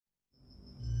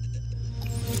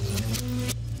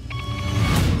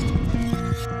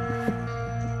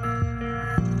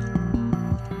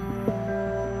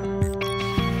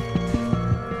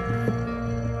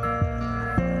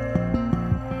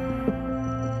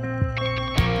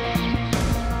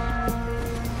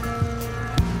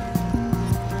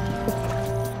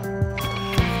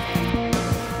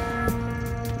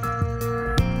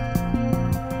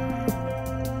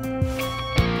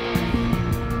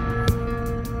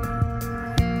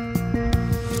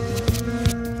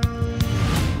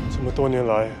么多年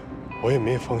来，我也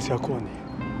没有放下过你。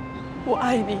我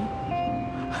爱你，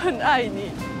很爱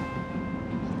你。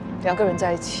两个人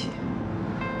在一起，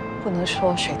不能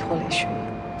说谁拖累谁。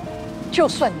就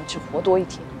算你只活多一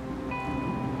天，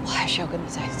我还是要跟你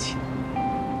在一起。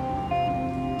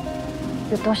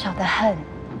有多少的恨，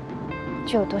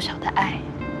就有多少的爱。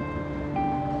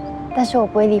但是我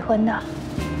不会离婚的。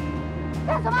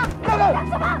干什么？干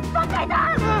什么？放开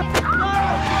他！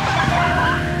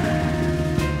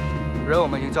人我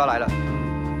们已经抓来了。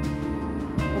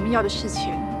我们要的是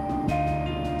钱，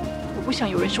我不想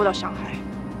有人受到伤害。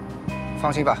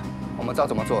放心吧，我们知道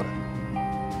怎么做的。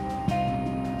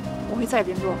我会再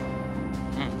联络。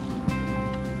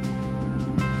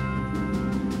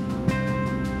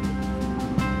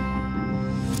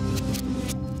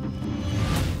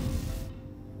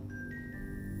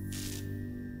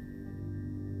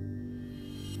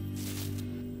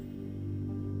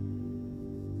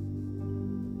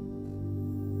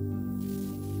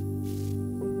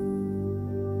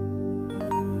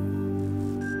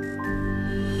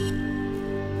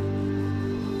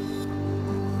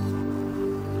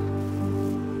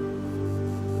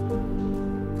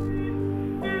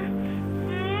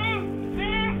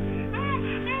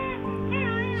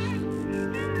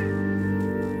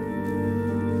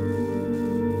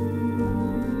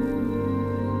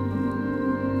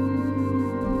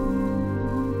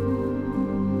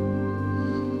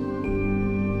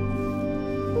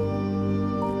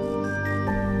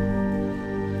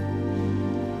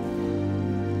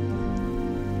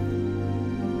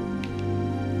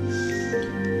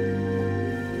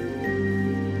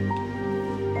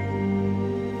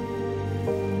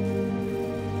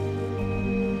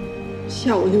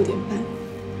下午6点半，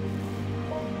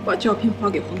把照片发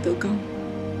给黄德刚。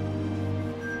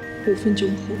5分钟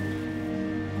后，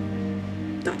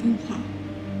打电话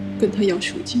跟他要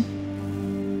赎金。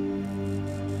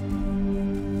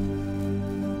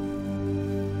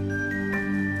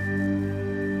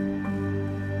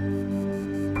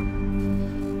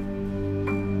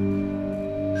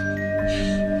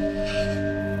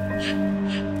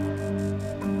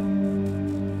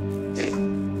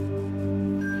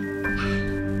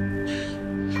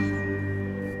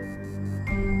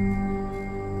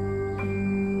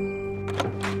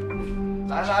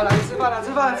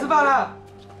来，吃饭了！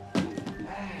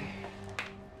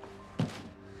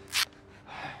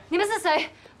你们是谁？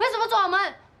为什么抓我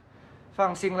们？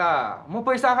放心啦，我们不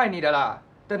会伤害你的啦。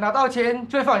等拿到钱，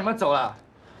就会放你们走了。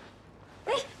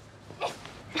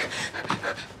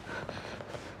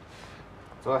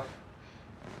走啊！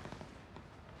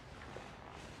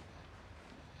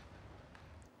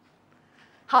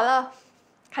好了，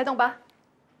开动吧。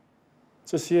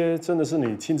这些真的是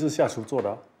你亲自下厨做的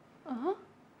啊？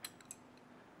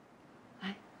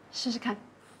来试试看。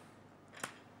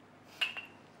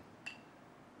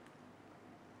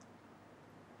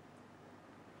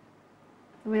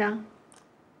怎么样？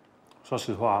说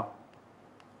实话，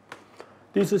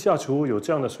第一次下厨有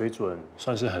这样的水准，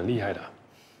算是很厉害的。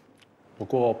不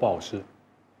过不好吃。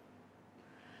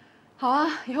好啊，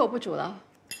以后我不煮了。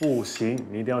不行，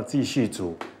你一定要继续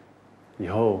煮。以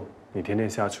后你天天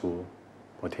下厨，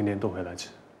我天天都回来吃。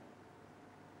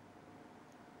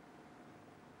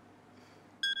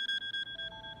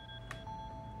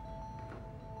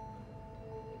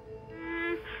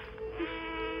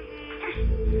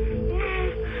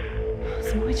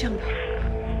怎么会这样的？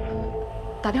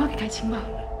打电话给凯芹吧。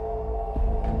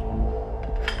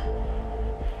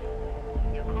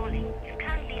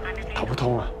打不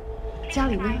通啊。家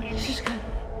里呢？试试看。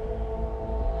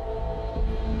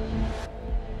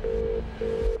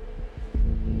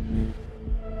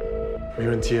没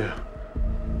人接啊。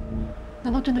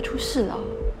难道真的出事了？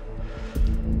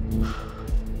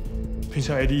平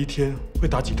常 Eddy 一天会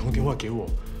打几通电话给我，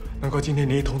难怪今天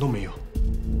连一通都没有。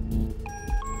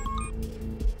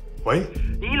喂，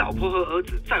你老婆和儿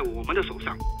子在我们的手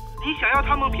上，你想要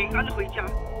他们平安回家，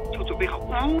就准备好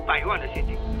500万的现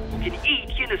金，我给你1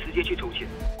天的时间去筹钱。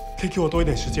可以给我多一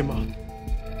点时间吗？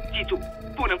记住，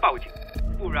不能报警，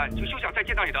不然就休想再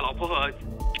见到你的老婆和儿子。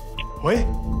喂，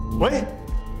喂，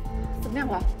怎么样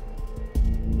了？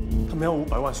他们要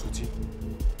500万赎金。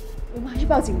我们还是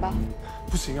报警吧。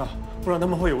不行啊，不然他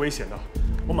们会有危险的。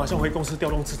我马上回公司调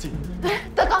动资金。哎，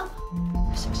德刚，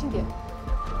小心点。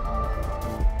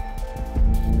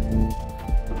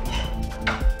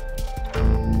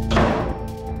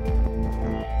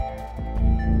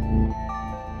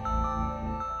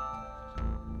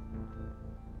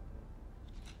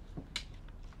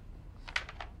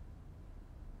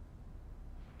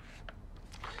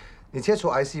你切除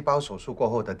癌细胞手术过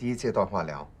后的第1阶段化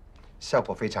疗，效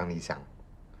果非常理想。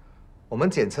我们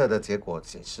检测的结果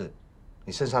显示，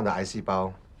你身上的癌细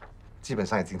胞基本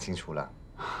上已经清除了。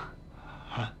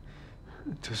啊，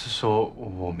就是说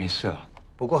我没事了。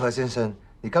不过何先生，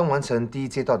你刚完成第1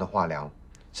阶段的化疗，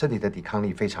身体的抵抗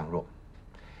力非常弱。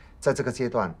在这个阶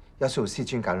段，要是有细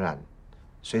菌感染，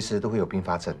随时都会有并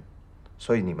发症，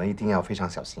所以你们一定要非常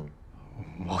小心。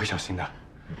我会小心的。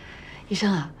医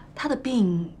生啊，他的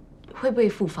病会不会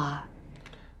复发？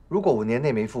如果5年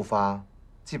内没复发，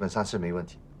基本上是没问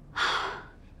题。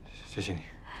谢谢你。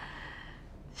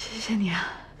谢谢你啊，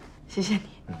谢谢你，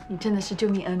你真的是救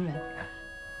命恩人。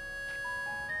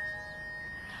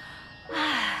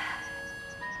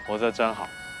活着真好。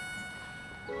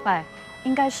喂，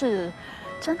应该是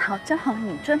真好，真好，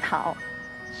你真好。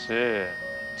是，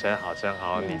真好，真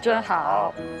好，你真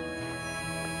好。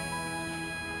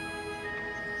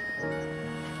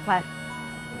喂，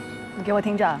你给我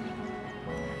听着，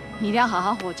你一定要好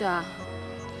好活着啊！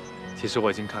其实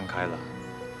我已经看开了，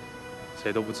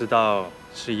谁都不知道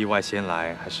是意外先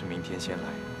来还是明天先来。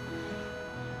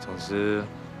总之，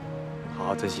好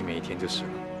好珍惜每一天就是了。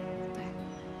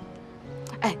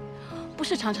哎，不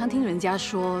是常常听人家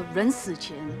说，人死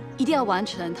前一定要完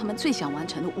成他们最想完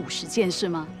成的50件事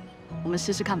吗？我们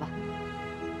试试看吧。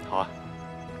好啊。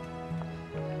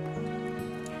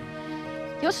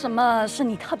有什么是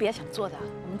你特别想做的？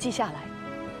我们记下来。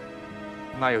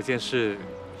那有件事，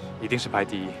一定是排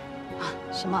第一。啊？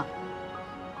什么？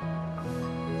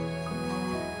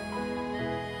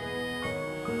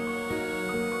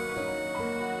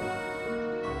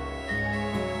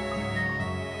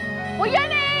我约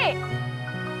你。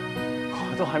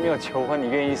我都还没有求婚，你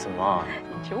愿意什么？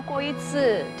你求过1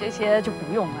次，这些就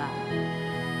不用了。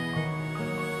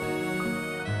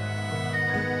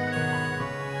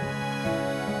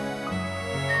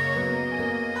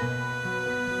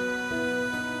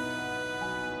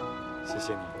谢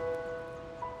谢你，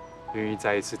愿意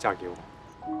再一次嫁给我。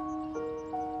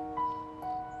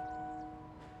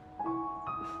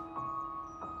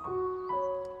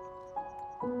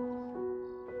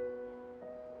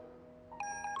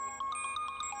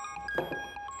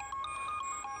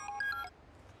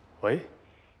喂，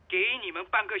给你们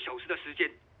半个小时的时间，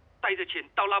带着钱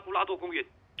到拉布拉多公园。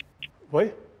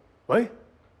喂，喂。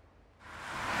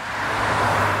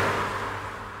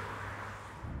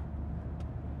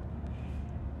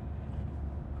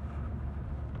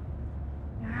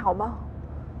你还好吗？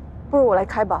不如我来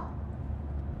开吧。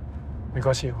没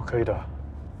关系，我可以的。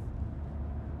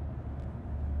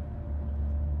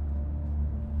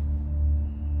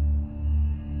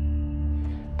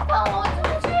放我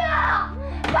出去啊！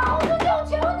放我出去！我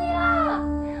求你了！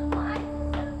我孩子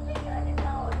生病了，你放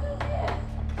我出去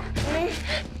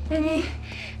！Eddy，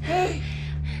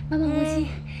慢慢呼吸，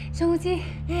深呼吸。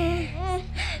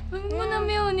不能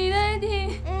没有你的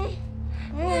Eddy。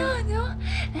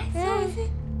深呼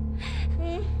吸。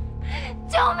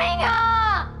救命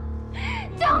啊！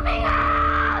救命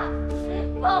啊！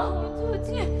放我出去！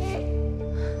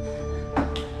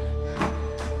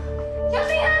救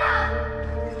命啊！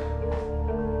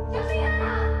救命啊！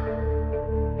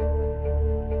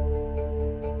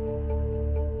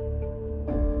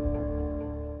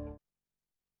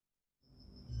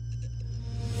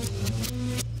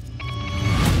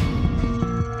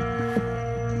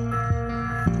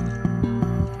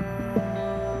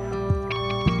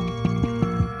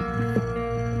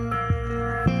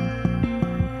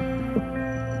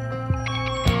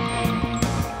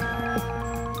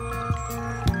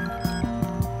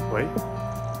喂，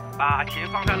把钱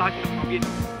放在垃圾桶旁边，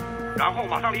然后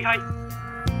马上离开。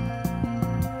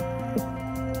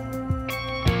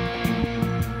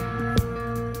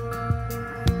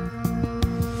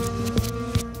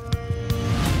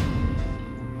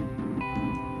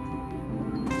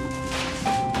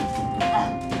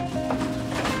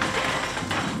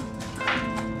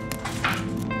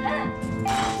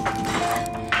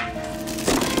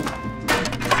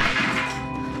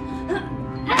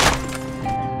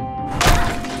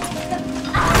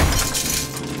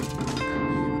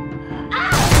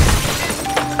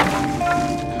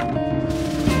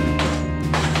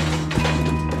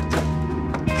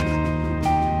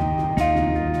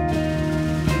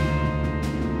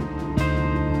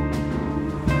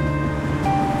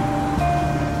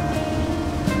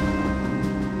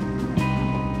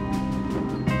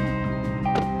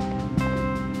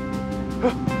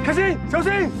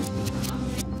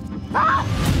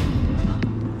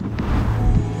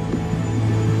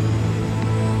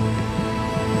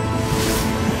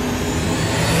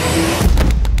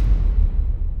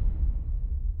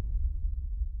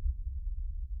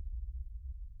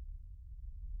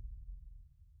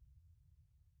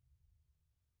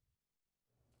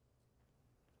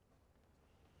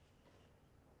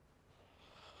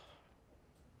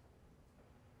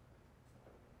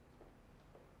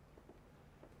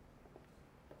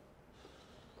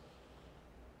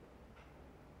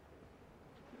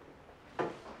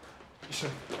医生，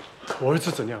我儿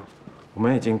子怎样？我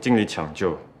们已经尽力抢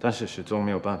救，但是始终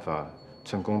没有办法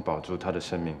成功保住他的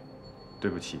生命。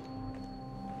对不起。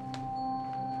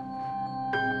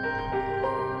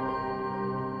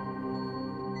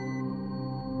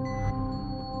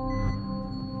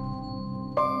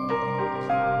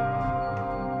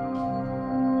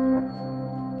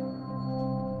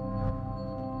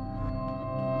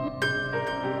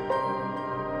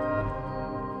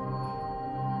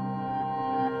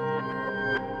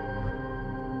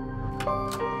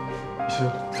医生，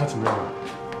他怎么样了？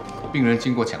病人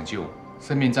经过抢救，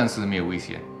生命暂时没有危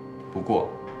险，不过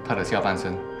他的下半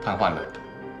身瘫痪了。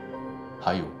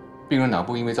还有，病人脑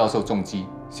部因为遭受重击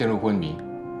陷入昏迷，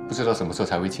不知道什么时候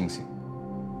才会清醒。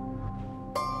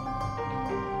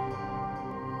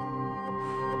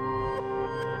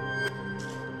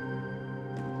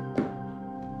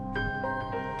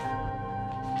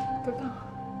德刚，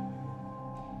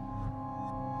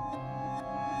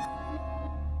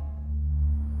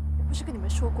我不是跟你们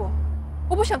说过，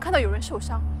我不想看到有人受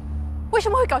伤，为什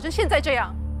么会搞成现在这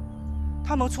样？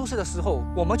他们出事的时候，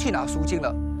我们去拿赎金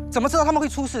了，怎么知道他们会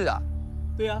出事啊？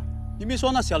对呀，你没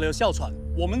说那小的有哮喘，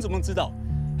我们怎么知道？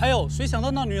还有，谁想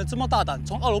到那女人这么大胆，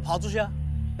从2楼爬出去啊？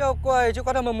要怪就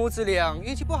怪他们母子俩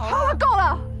运气不好。好了，够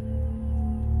了，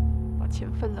把钱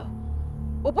分了，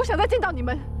我不想再见到你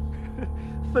们。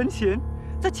分钱？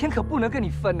这钱可不能跟你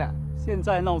分啊！现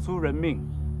在闹出人命，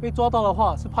被抓到的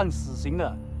话是判死刑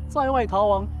的，在外逃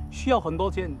亡需要很多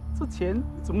钱，这钱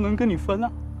怎么能跟你分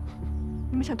啊？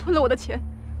你们想吞了我的钱？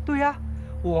对呀，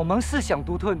我们是想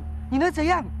独吞，你能怎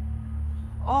样？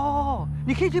哦，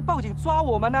你可以去报警抓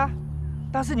我们啊！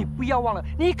但是你不要忘了，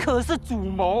你可是主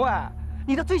谋啊，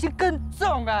你的罪行更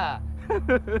重啊！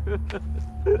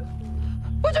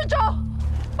不准走！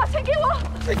把钱给我！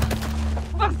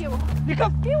放给我！你给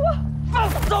我！放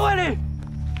手啊你！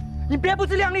你别不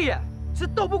自量力，是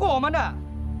斗不过我们的。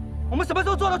我们什么时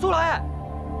候做得出来啊？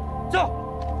走！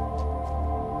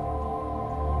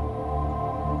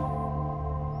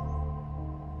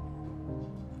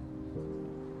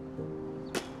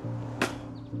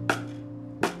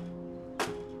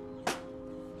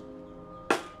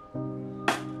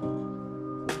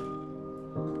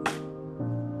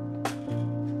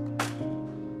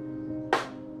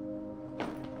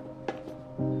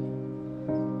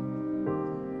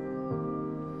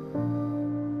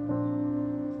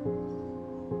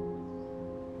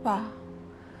爸，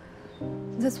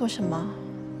你在做什么？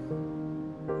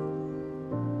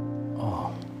哦，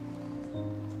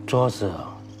桌子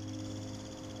啊，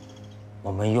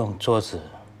我们用桌子，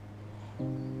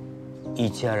一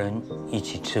家人一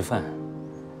起吃饭，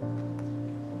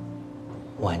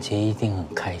晚节一定很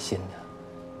开心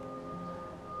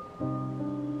的。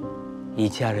一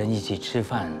家人一起吃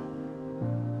饭，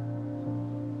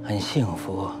很幸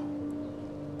福。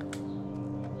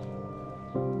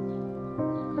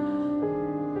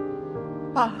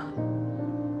爸，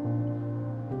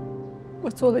我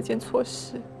做了件错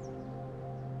事。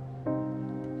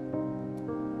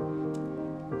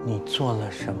你做了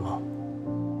什么？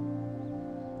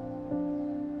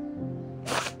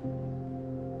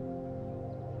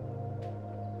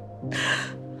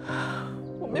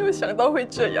我没有想到会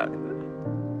这样的。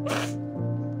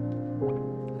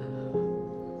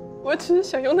我只是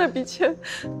想用那笔钱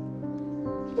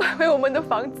买回我们的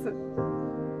房子。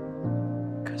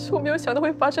可是我没有想到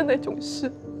会发生那种事。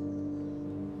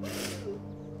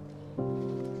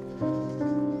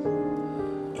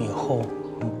以后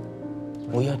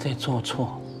不要再做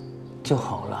错就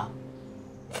好了。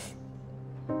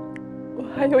我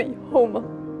还有以后吗？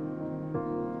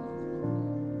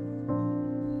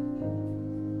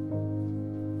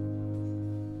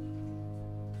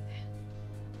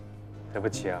对不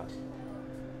起啊，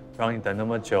让你等那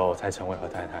么久才成为何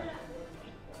太太。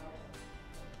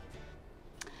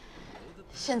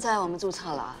现在我们注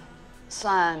册了，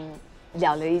算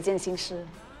了了一件心事。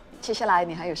接下来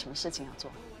你还有什么事情要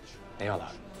做？没有了，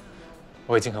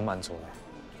我已经很满足了。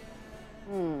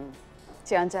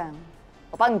既然这样，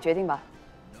我帮你决定吧。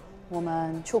我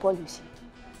们出国旅行。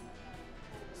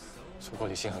出国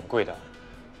旅行很贵的，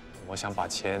我想把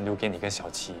钱留给你跟小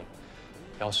琪。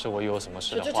要是我有什么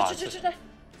事的话，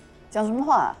讲什么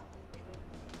话？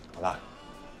好啦，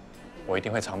我一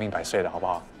定会长命百岁的，好不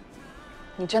好？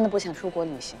你真的不想出国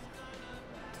旅行？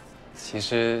其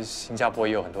实新加坡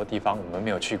也有很多地方我们没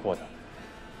有去过的，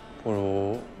不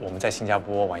如我们在新加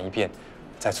坡玩一遍，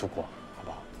再出国，好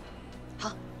不好？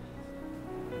好。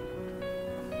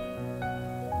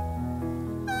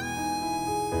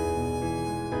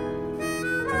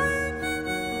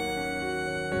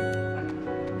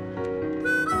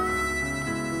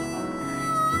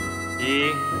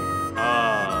1、2、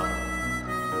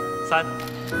3。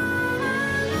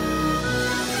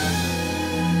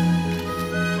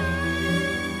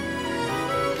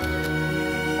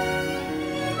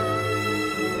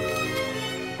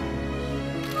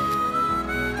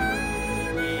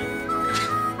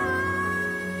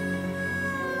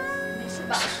没事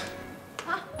吧？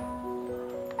啊？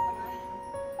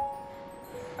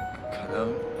可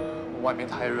能外面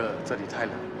太热，这里太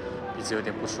冷，鼻子有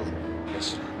点不舒服。没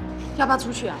事。要不要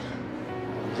出去啊？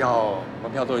要，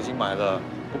门票都已经买了，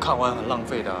不看完很浪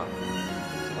费的。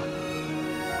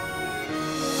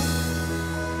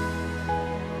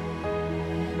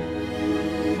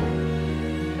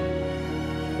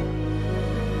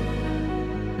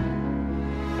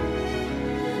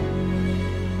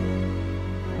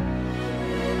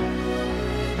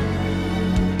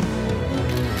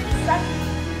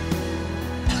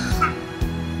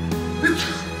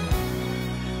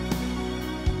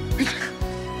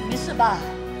没事吧？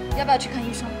要不要去看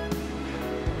医生？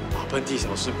打喷嚏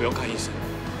小事不用看医生。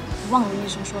你忘了医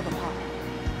生说的话？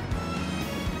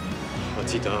我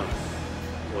记得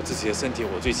我自己的身体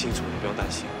我最清楚，你不用担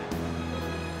心。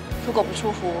如果不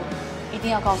舒服，一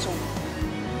定要告诉我。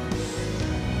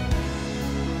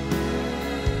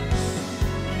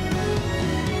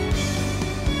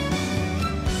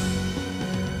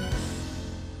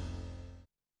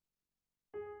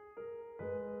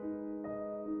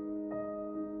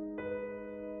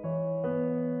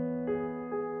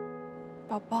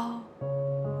宝宝，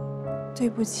对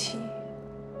不起，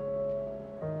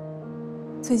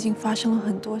最近发生了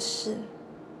很多事，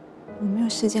我没有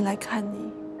时间来看你。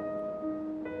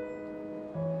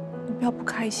你不要不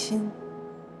开心，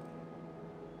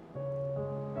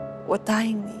我答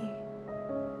应你，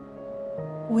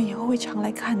我以后会常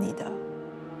来看你的。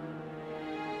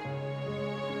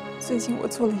最近我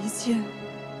做了一件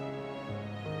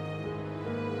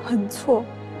很错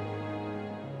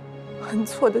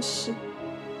的事。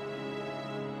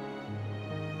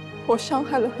我伤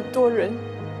害了很多人，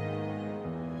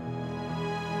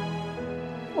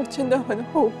我真的很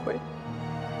后悔，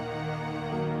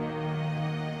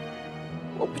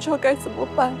我不知道该怎么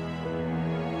办。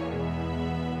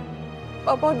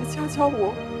宝宝，你教教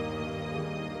我，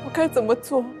我该怎么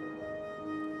做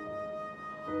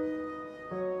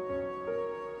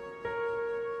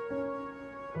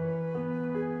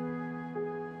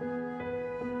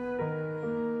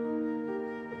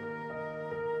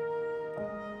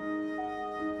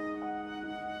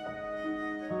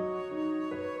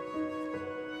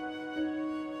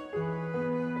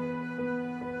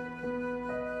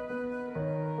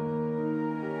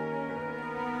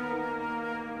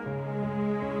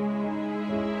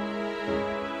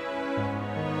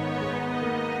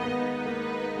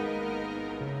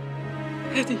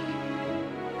？Eddy，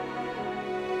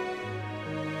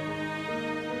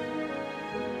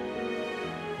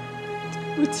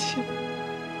 对不起，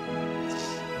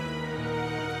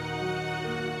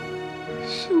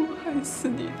是我害死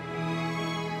你的，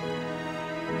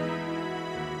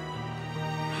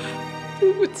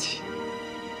对不起，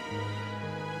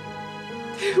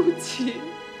对不起。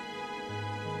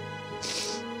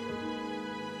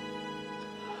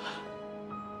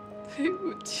对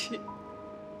不起。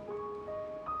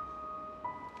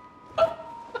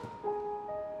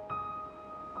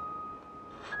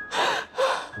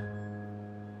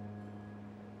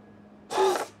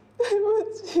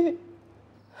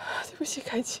对不起，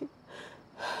凯芹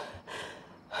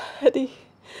，Eddy，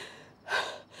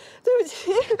对不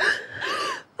起。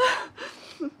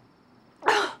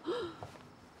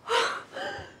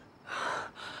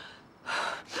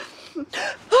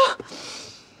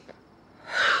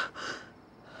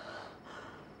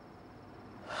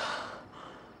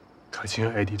凯芹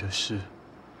和Eddy的事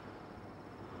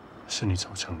是你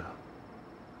造成的。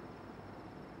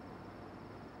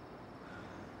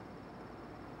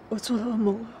我做了噩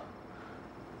梦了，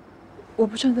我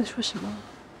不知道在说什么。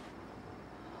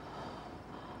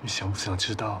你想不想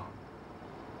知道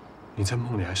你在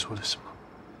梦里还说了什么？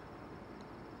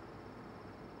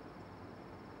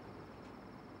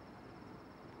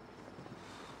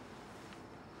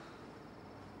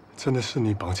真的是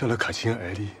你绑架了凯芹和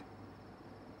Eddy，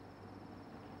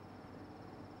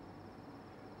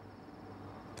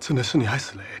真的是你害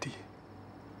死了Eddy，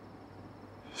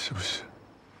是不是？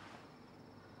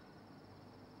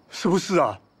是不是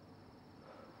啊？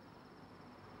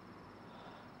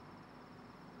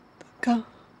德刚，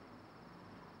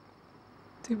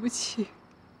对不起。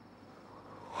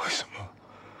为什么？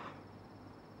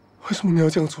为什么你要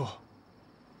这样做？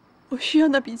我需要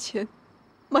那笔钱，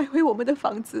买回我们的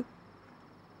房子。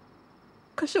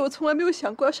可是我从来没有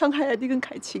想过要伤害Eddy跟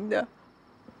凯芹的。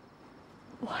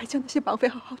我还叫那些绑匪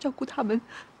好好照顾他们，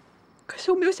可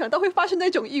是我没有想到会发生那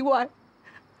种意外。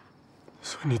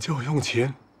所以你叫我用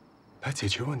钱来解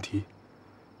决问题，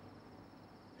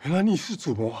原来你是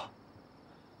主谋啊！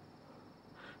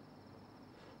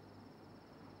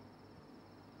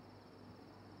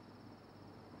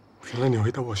原来你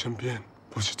回到我身边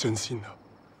不是真心的。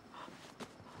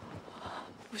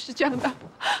不是这样的。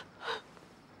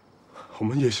我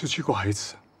们也失去过孩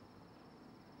子，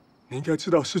你应该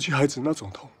知道失去孩子那种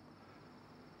痛。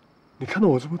你看到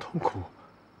我这么痛苦，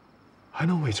还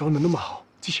能伪装的那么好，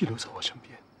继续留在我身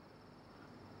边。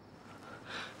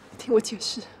听我解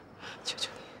释，求求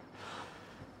你。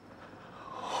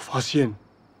我发现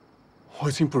我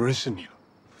已经不认识你了。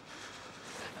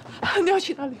你要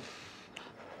去哪里？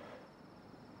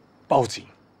报警！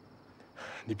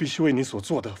你必须为你所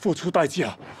做的付出代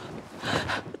价。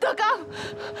德刚，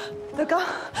德刚，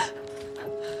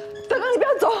德刚，你不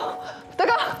要走！德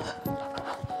刚，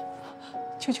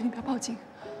求求你不要报警！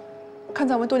看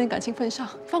在我们多年感情份上，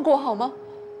放过我好吗？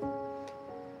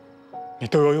你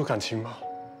对我有感情吗？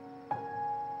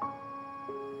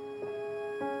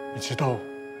你知道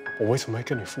我为什么会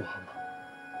跟你复合吗？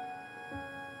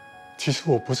其实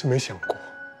我不是没想过，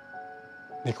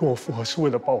你跟我复合是为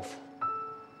了报复。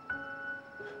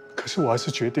可是我还是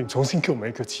决定重新给我们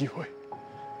一个机会，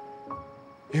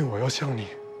因为我要向你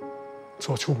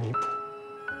做出弥补。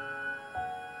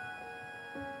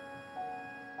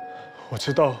我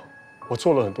知道我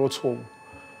做了很多错误，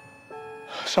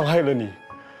伤害了你，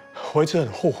我一直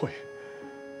很后悔。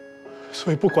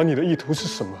所以不管你的意图是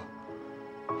什么，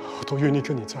我都愿意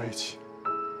跟你在一起。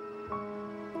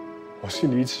我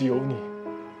心里一直有你，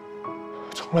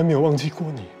从来没有忘记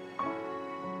过你。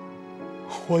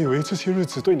我以为这些日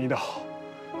子对你的好，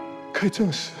可以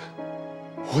证实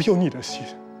我有你的心。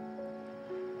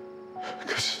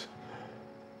可是，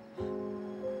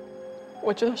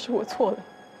我知道是我错了，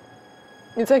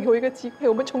你再给我一个机会，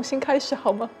我们重新开始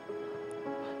好吗？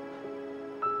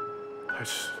还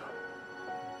是，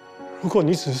如果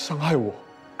你只是伤害我，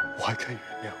我还可以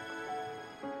原谅。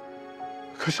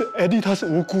可是Eddy他是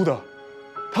无辜的，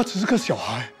他只是个小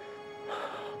孩，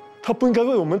他不应该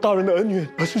为我们大人的恩怨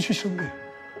而失去生命。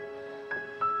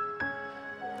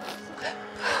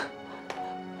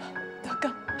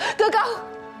德刚，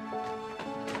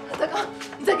德刚，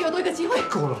你再给我多一个机会。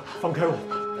够了，放开我！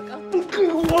德刚，不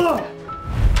给我了！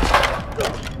德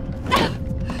刚，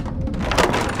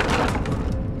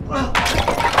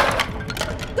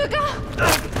德刚，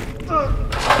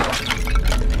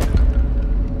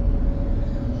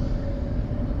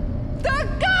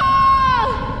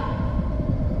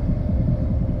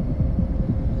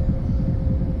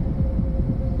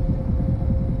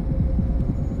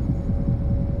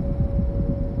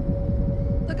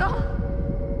德刚，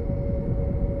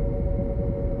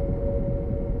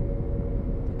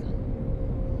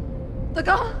德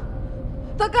刚，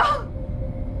德刚。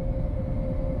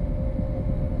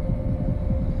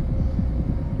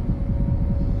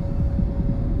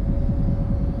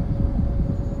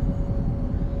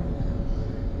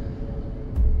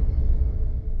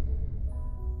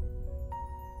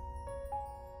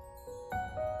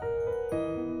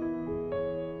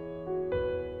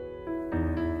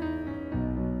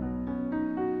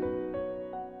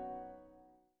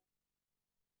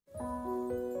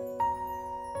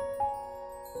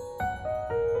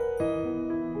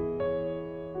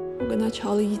我跟他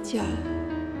吵了一架，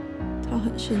他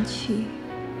很生气，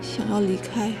想要离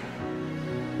开，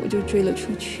我就追了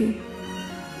出去，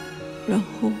然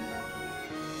后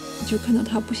我就看到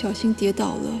他不小心跌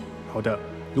倒了。好的，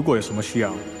如果有什么需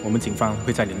要，我们警方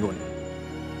会再联络你。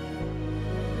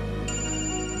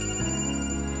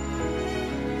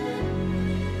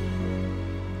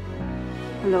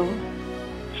Hello，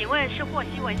 请问是霍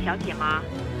希文小姐吗？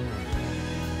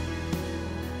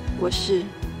我是。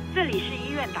这里是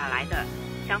医院打来的，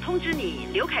想通知你，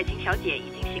刘凯芹小姐已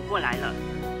经醒过来了。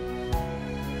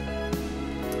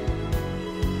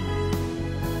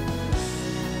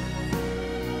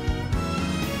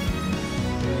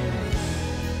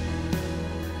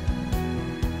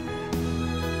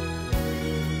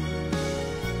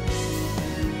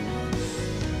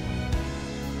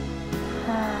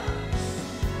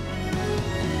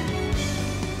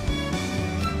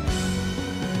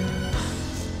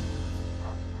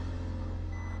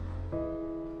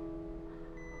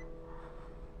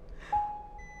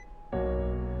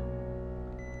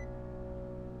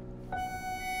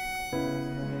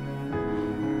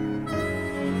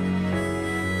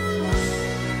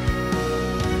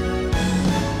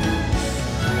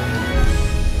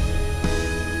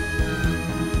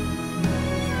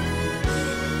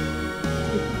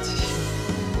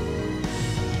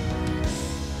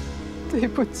对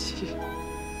不起，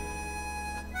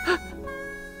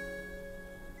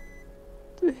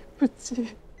对不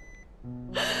起，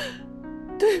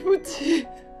对不起，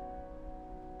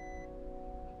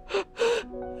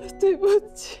对不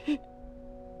起。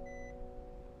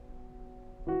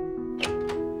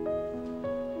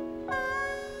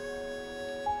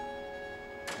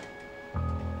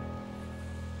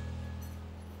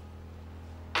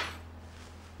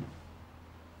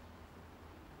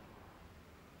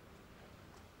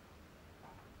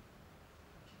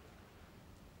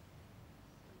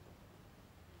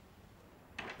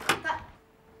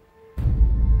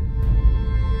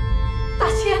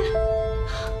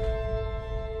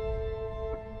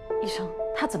医生，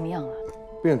他怎么样了？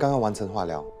病人刚刚完成化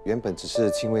疗，原本只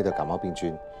是轻微的感冒病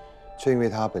菌，却因为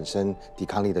他本身抵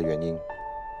抗力的原因，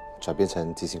转变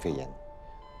成急性肺炎。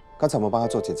刚才我们帮他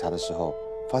做检查的时候，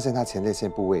发现他前列腺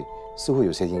部位似乎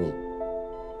有些阴影。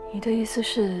你的意思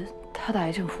是他的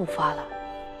癌症复发了？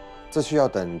这需要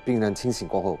等病人清醒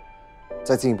过后，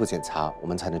再进一步检查，我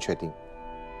们才能确定。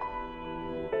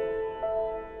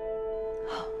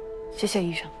好，谢谢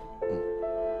医生。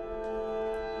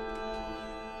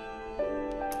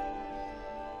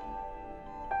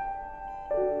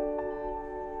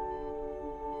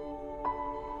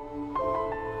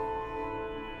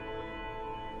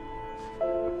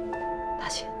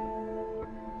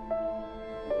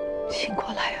醒过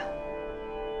来啊！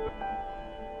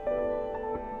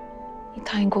你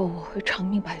答应过我会长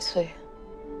命百岁，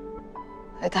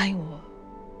还答应我，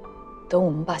等我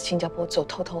们把新加坡走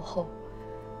透透后，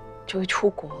就会出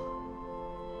国。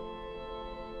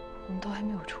我们都还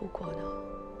没有出国呢，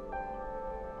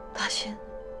大仙，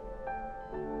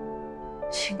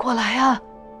醒过来啊！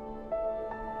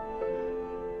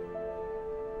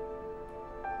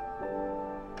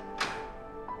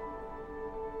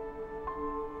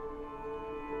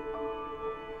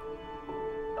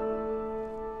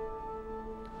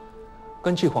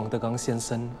根据黄德刚先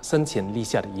生生前立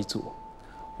下的遗嘱，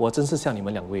我正式向你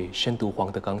们两位宣读黄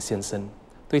德刚先生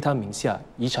对他名下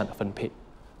遗产的分配。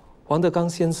黄德刚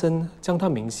先生将他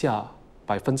名下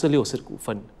60%的股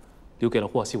份留给了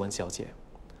霍希文小姐，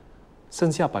剩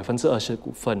下20%的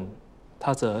股份，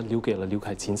他则留给了刘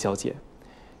凯芹小姐，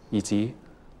以及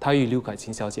他与刘凯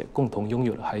芹小姐共同拥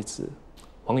有的孩子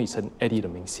黄宇成 Eddy 的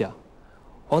名下。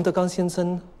黄德刚先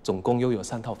生总共拥有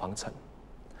3套房产。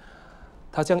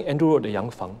他将 Andrew Road 的洋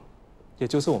房，也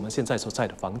就是我们现在所在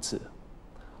的房子，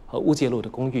和乌节路的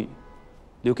公寓，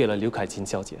留给了刘凯芹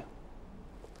小姐。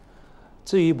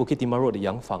至于 Bukit Timah Road 的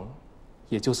洋房，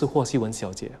也就是霍希文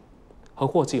小姐和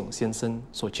霍志勇先生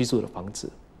所居住的房子，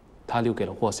他留给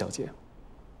了霍小姐。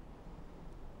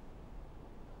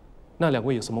那两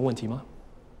位有什么问题吗？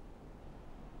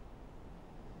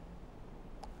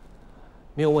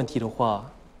没有问题的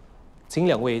话，请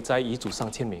两位在遗嘱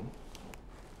上签名。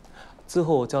之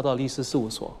后交到律师事务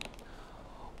所，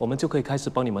我们就可以开始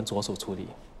帮你们着手处理。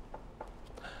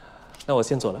那我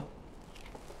先走了。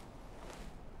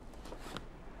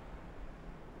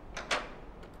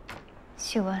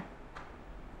希文，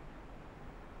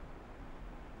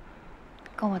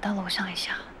跟我到楼上一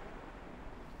下。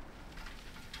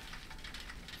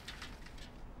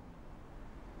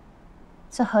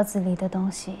这盒子里的东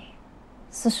西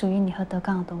是属于你和德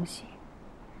刚的东西，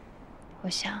我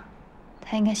想。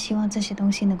他应该希望这些东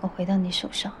西能够回到你手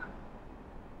上。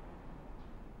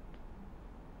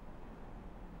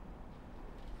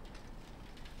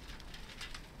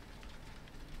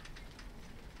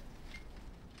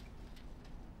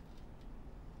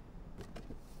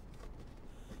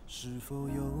是否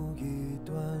有一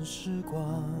段时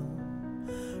光，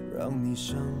让你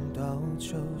想到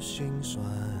就心酸？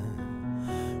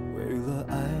为了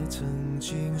爱，曾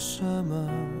经什么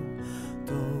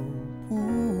都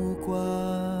不管，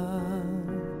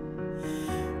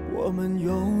我们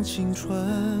用青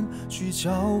春去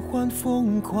交换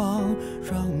疯狂，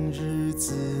让日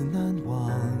子难忘，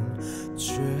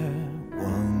却忘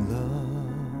了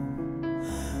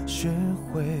学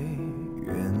会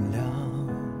原谅。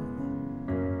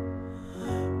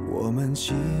我们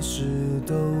其实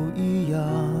都一样，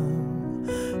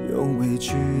用委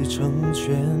屈成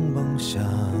全梦想。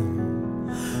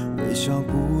微笑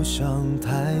不想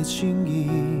太轻易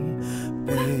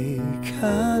被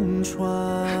看穿。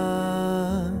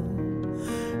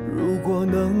如果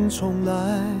能重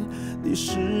来，你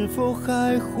是否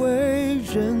还会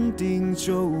认定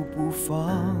就不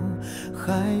放？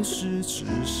还是只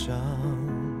想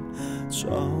找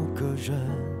个人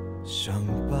相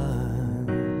伴？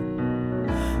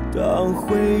当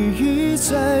回忆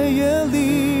在夜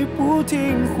里不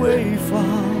停回放，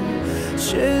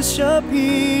卸下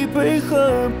疲惫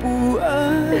和不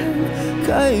安，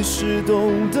开始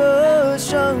懂得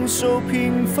享受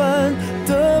平凡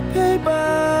的陪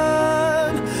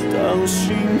伴。当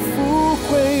幸福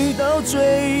回到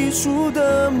最初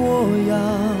的模样，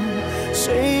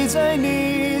谁在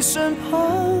你身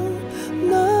旁？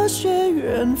那些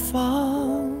远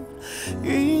方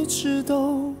一直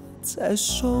都在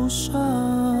手上。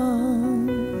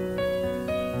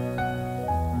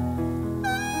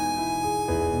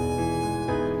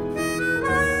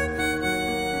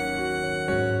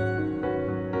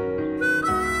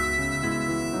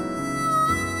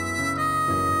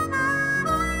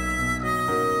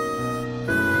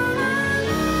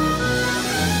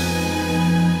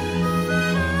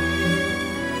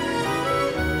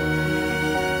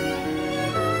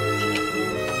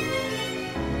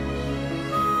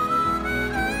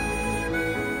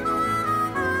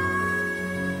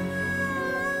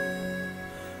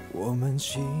我们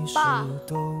其实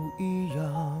都一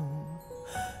样，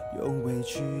用委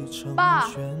屈成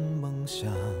全梦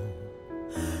想，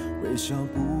微笑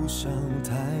不想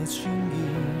太轻易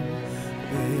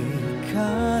被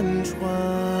看穿。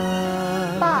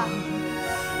爸，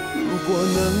如果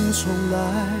能重来，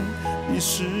你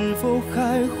是否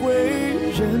还会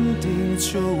认定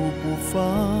就不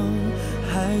放，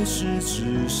还是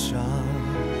只想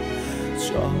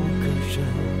找个人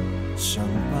相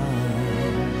伴？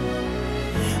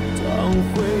当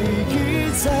回忆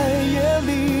在夜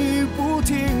里不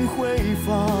停回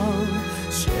放，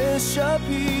卸下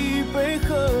疲惫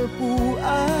和不安，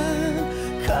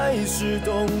开始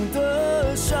懂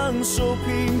得享受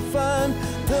平凡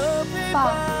的陪伴。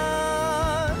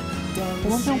我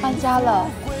们不用搬家了。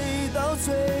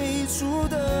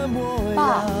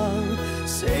爸，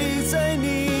谁在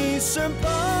你身旁？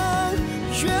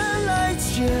原来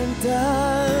简单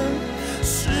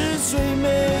是最美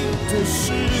的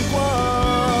时光。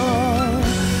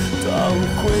当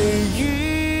回忆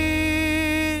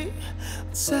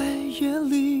在夜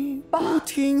里不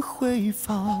停回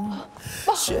放，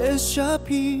卸下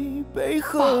疲惫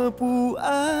和不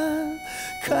安，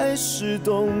开始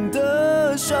懂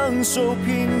得享受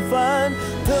平凡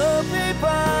的陪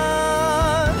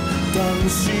伴。当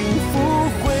幸福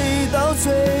回到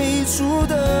最初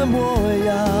的模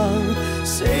样，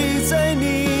谁在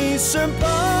你身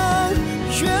旁？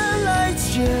原来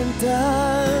简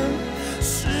单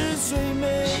是最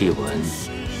美。希文，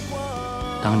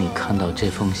当你看到这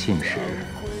封信时，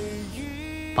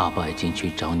爸爸已经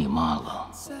去找你妈了。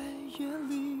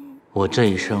我这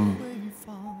一生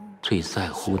最在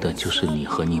乎的就是你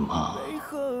和你妈，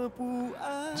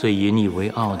最引以为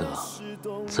傲的，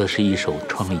则是一手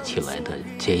创立起来的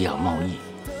洁雅贸易。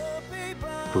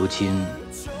如今，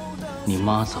你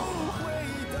妈走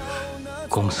了，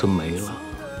公司没了，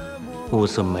屋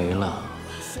子没了，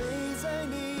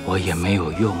我也没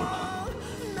有用了。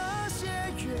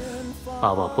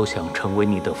爸爸不想成为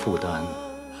你的负担，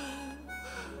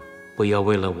不要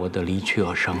为了我的离去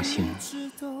而伤心，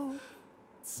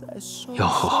要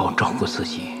好好照顾自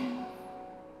己。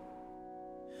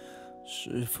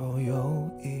是否有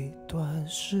一段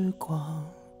时光，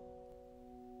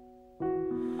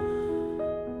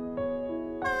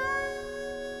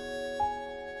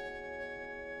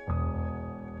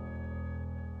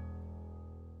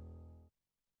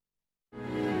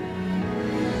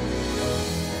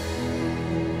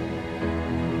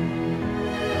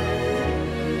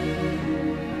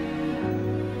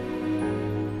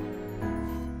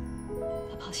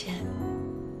大保险，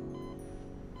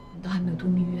我们都还没有度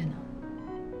蜜月呢。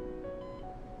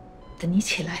等你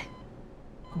起来，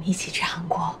我们一起去韩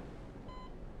国。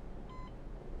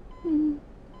我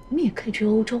们也可以去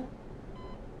欧洲，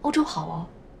欧洲好哦。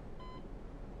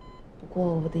不过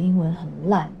我的英文很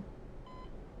烂，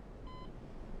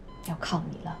要靠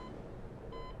你了。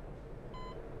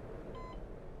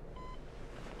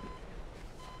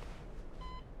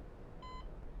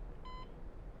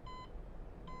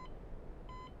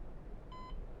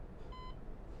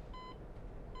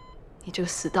你这个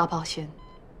死大保险！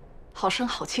好声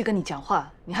好气跟你讲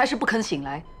话，你还是不肯醒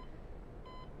来。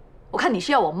我看你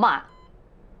是要我骂，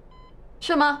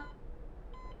是吗？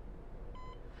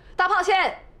大炮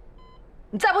线，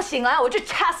你再不醒来，我就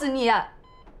掐死你啊！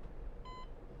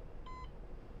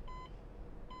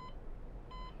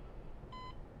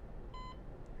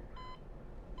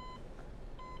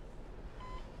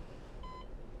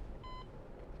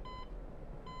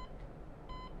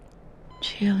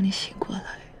只要你醒过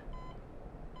来，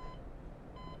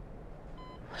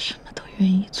我什么都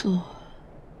愿意做。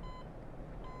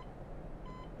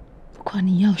不管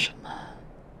你要什么，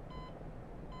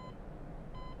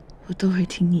我都会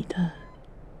听你的。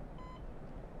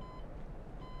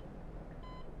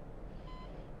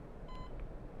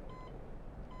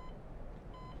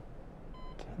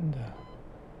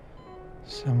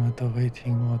什么都会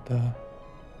听我的。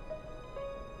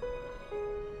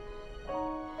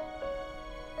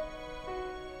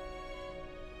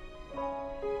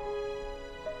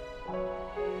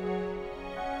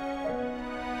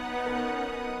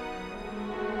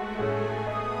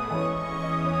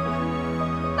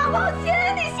老婆，醒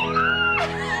了，你醒了！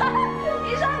医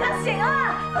生，他醒了！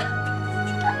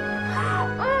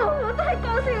我太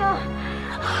高兴了！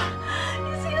你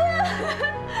醒了！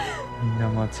你那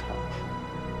么吵，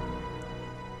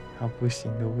他不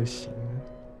行都不行了。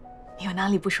你有哪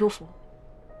里不舒服？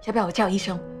要不要我叫医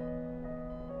生？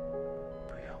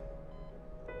不用。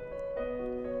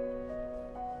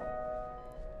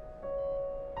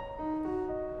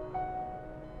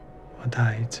我的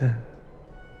癌症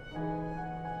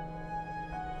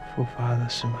复发了，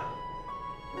是吗？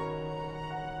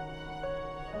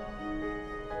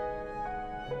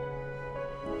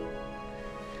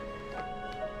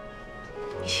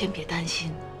你先别担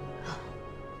心啊，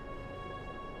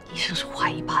医生是怀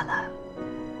疑罢了，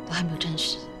都还没有证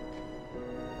实。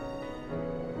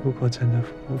如果真的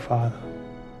复发了，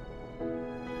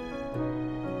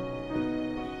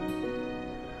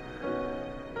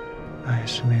那也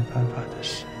是没办法的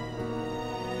事。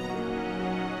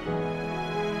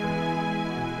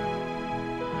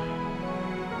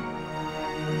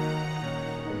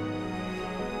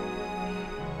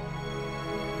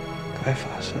该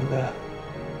发生的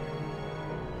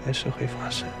还是会发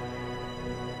生，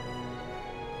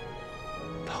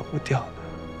逃不掉的。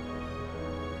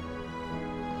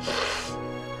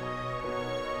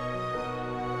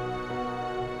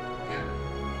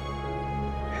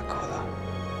别哭了。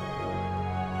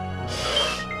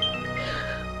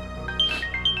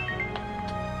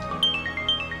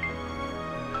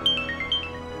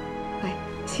喂，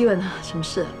希文啊，什么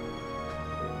事？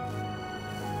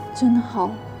真好。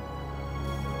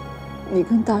你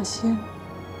跟大仙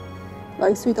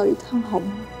来隧道一趟好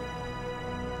吗？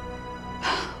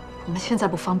我们现在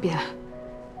不方便。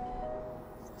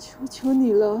求求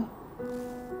你了，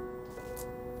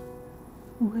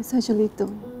我会在这里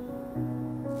等，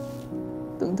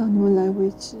等到你们来为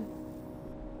止。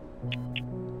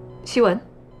希文，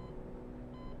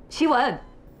希文。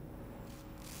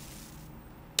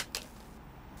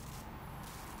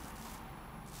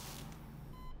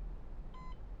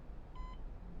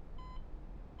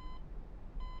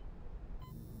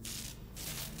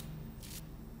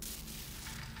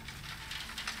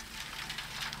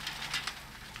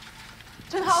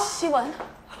真好，希文，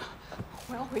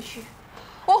我要回去，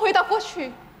我要回到过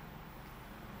去，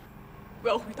我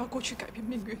要回到过去改变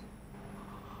命运，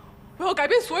我要改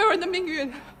变所有人的命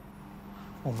运。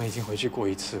我们已经回去过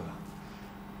一次了，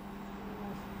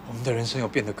我们的人生有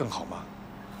变得更好吗？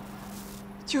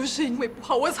就是因为不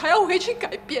好，我才要回去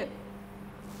改变。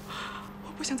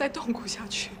我不想再痛苦下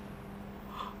去，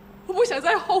我不想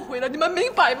再后悔了，你们明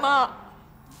白吗？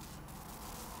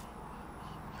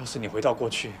要是你回到过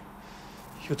去，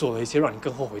又做了一些让你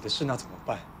更后悔的事，那怎么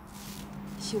办？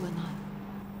希文啊，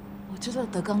我知道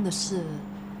德刚的事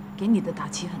给你的打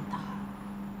击很大，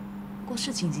不过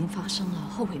事情已经发生了，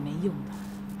后悔没用的。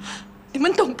你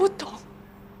们懂不懂？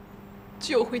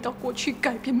只有回到过去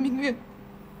改变命运，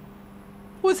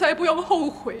我才不用后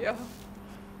悔啊！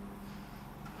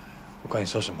不管你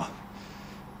说什么，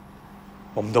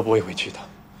我们都不会回去的。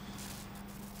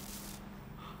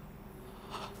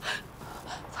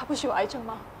他不是有癌症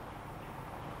吗？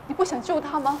你不想救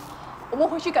他吗？我们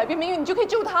回去改变命运，你就可以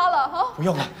救他了啊！不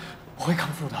用了，我会康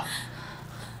复的。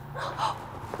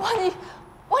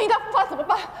万一他复发怎么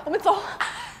办？我们走。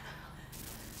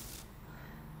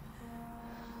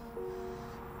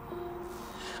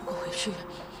如果回去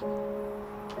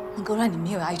能够让你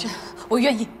没有癌症，我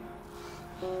愿意。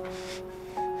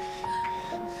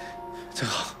正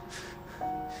好，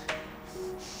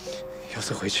要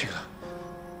是回去了，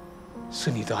是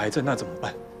你的癌症，那怎么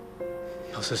办？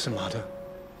要是妈的，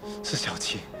是小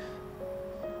七，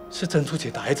是珍珠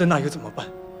姐的癌症，那又怎么办？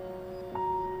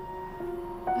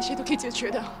那些都可以解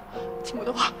决的，听我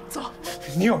的话，走。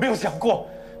你有没有想过？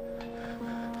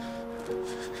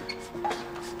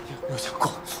你有没有想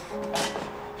过，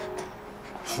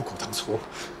如果当初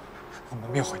我们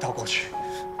没有回到过去，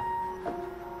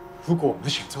如果我们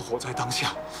选择活在当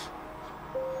下，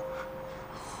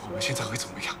我们现在会怎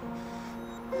么样？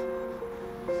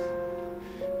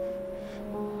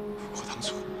如果当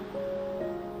初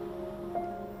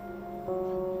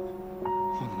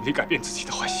我努力改变自己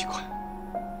的坏习惯，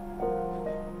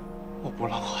我不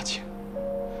乱花钱，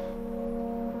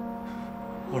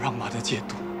我让妈的戒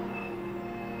赌，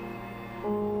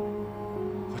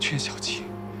我劝小七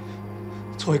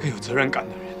做一个有责任感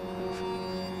的人。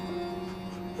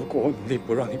如果我努力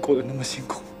不让你过得那么辛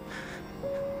苦，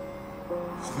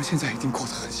我们现在已经过得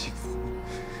很幸福。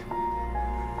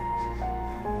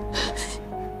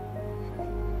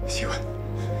希文，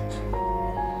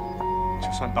就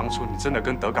算当初你真的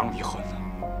跟德刚离婚了，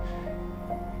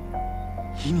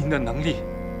以你的能力，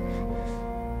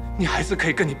你还是可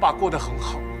以跟你爸过得很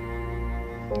好。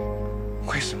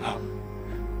为什么？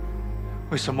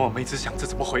为什么我们一直想着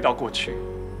怎么回到过去？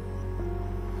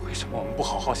为什么我们不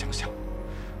好好想想，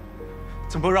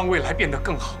怎么让未来变得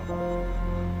更好？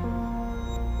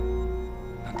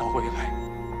难道未来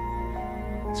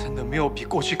真的没有比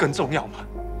过去更重要吗？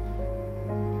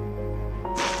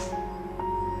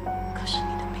可是你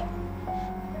的命，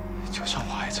就算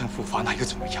我癌症复发，那又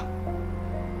怎么样？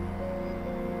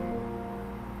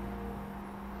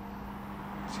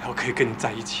只要可以跟你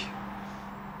在一起，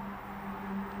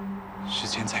时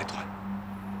间再短，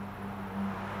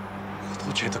我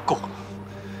都觉得够了。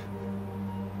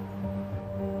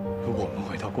如果我们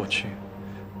回到过去，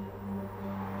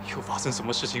又发生什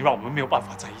么事情让我们没有办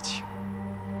法在一起？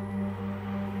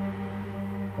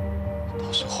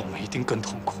到时候我们一定更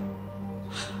痛苦。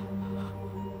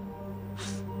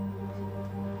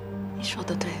你说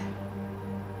的对，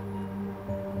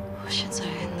我现在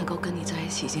能够跟你在一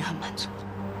起已经很满足了。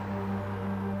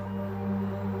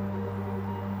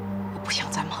我不想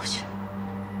再冒险。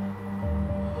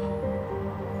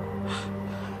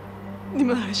你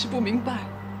们还是不明白，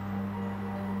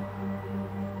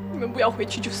你们不要回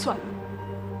去就算了，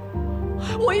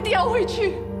我一定要回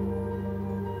去。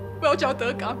我要找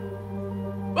德刚，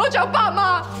我要找爸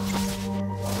妈。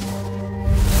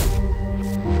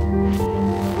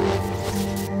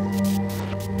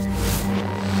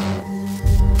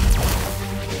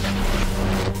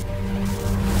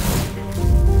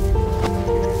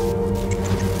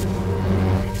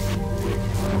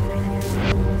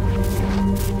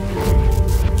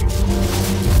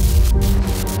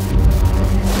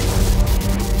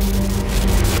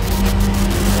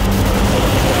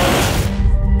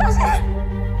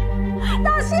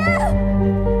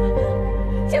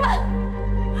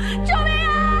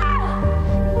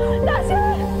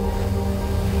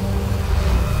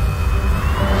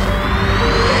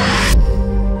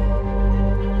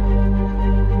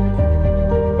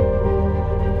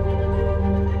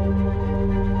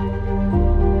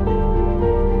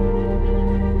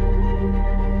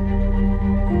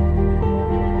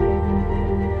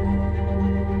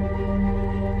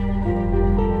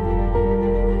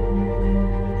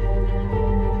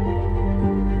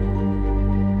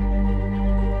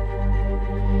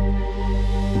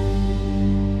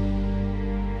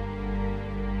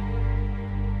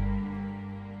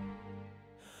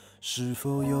是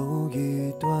否有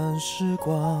一段时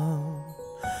光，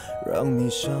让你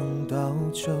想到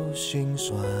就心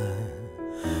酸？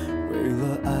为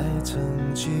了爱，曾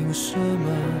经什么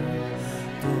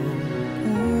都不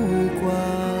管。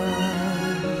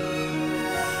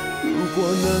如果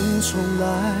能重来，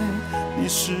你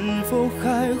是否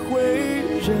还会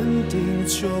认定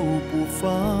就不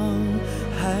放？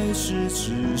还是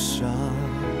只想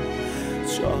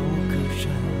找个人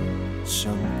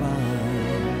相伴？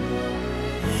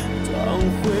当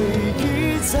回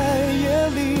忆在夜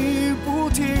里不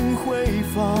停回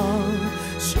放，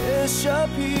写下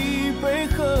疲惫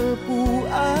和不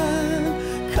安，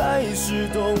开始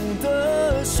懂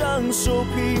得享受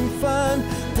平凡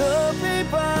的陪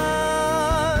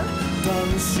伴。当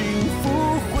幸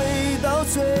福回到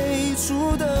最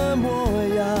初的模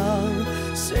样，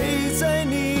谁在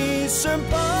你身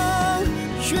旁？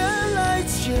原来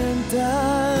简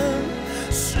单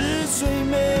是最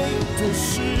美的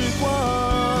时光。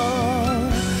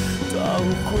当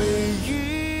回忆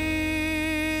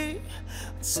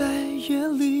在夜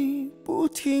里不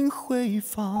停回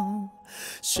放，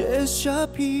写下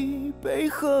疲惫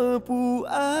和不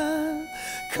安，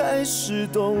开始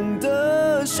懂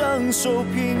得享受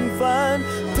平凡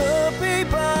的陪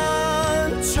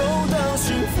伴。就当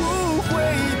幸福回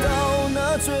到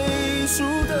那最初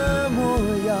的模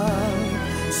样，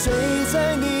谁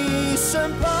在你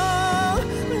身旁？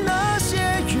那些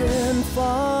远方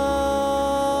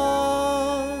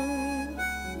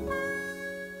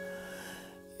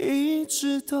一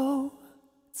直都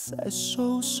在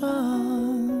手上。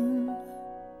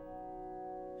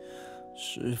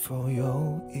是否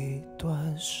有一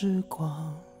段时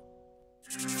光？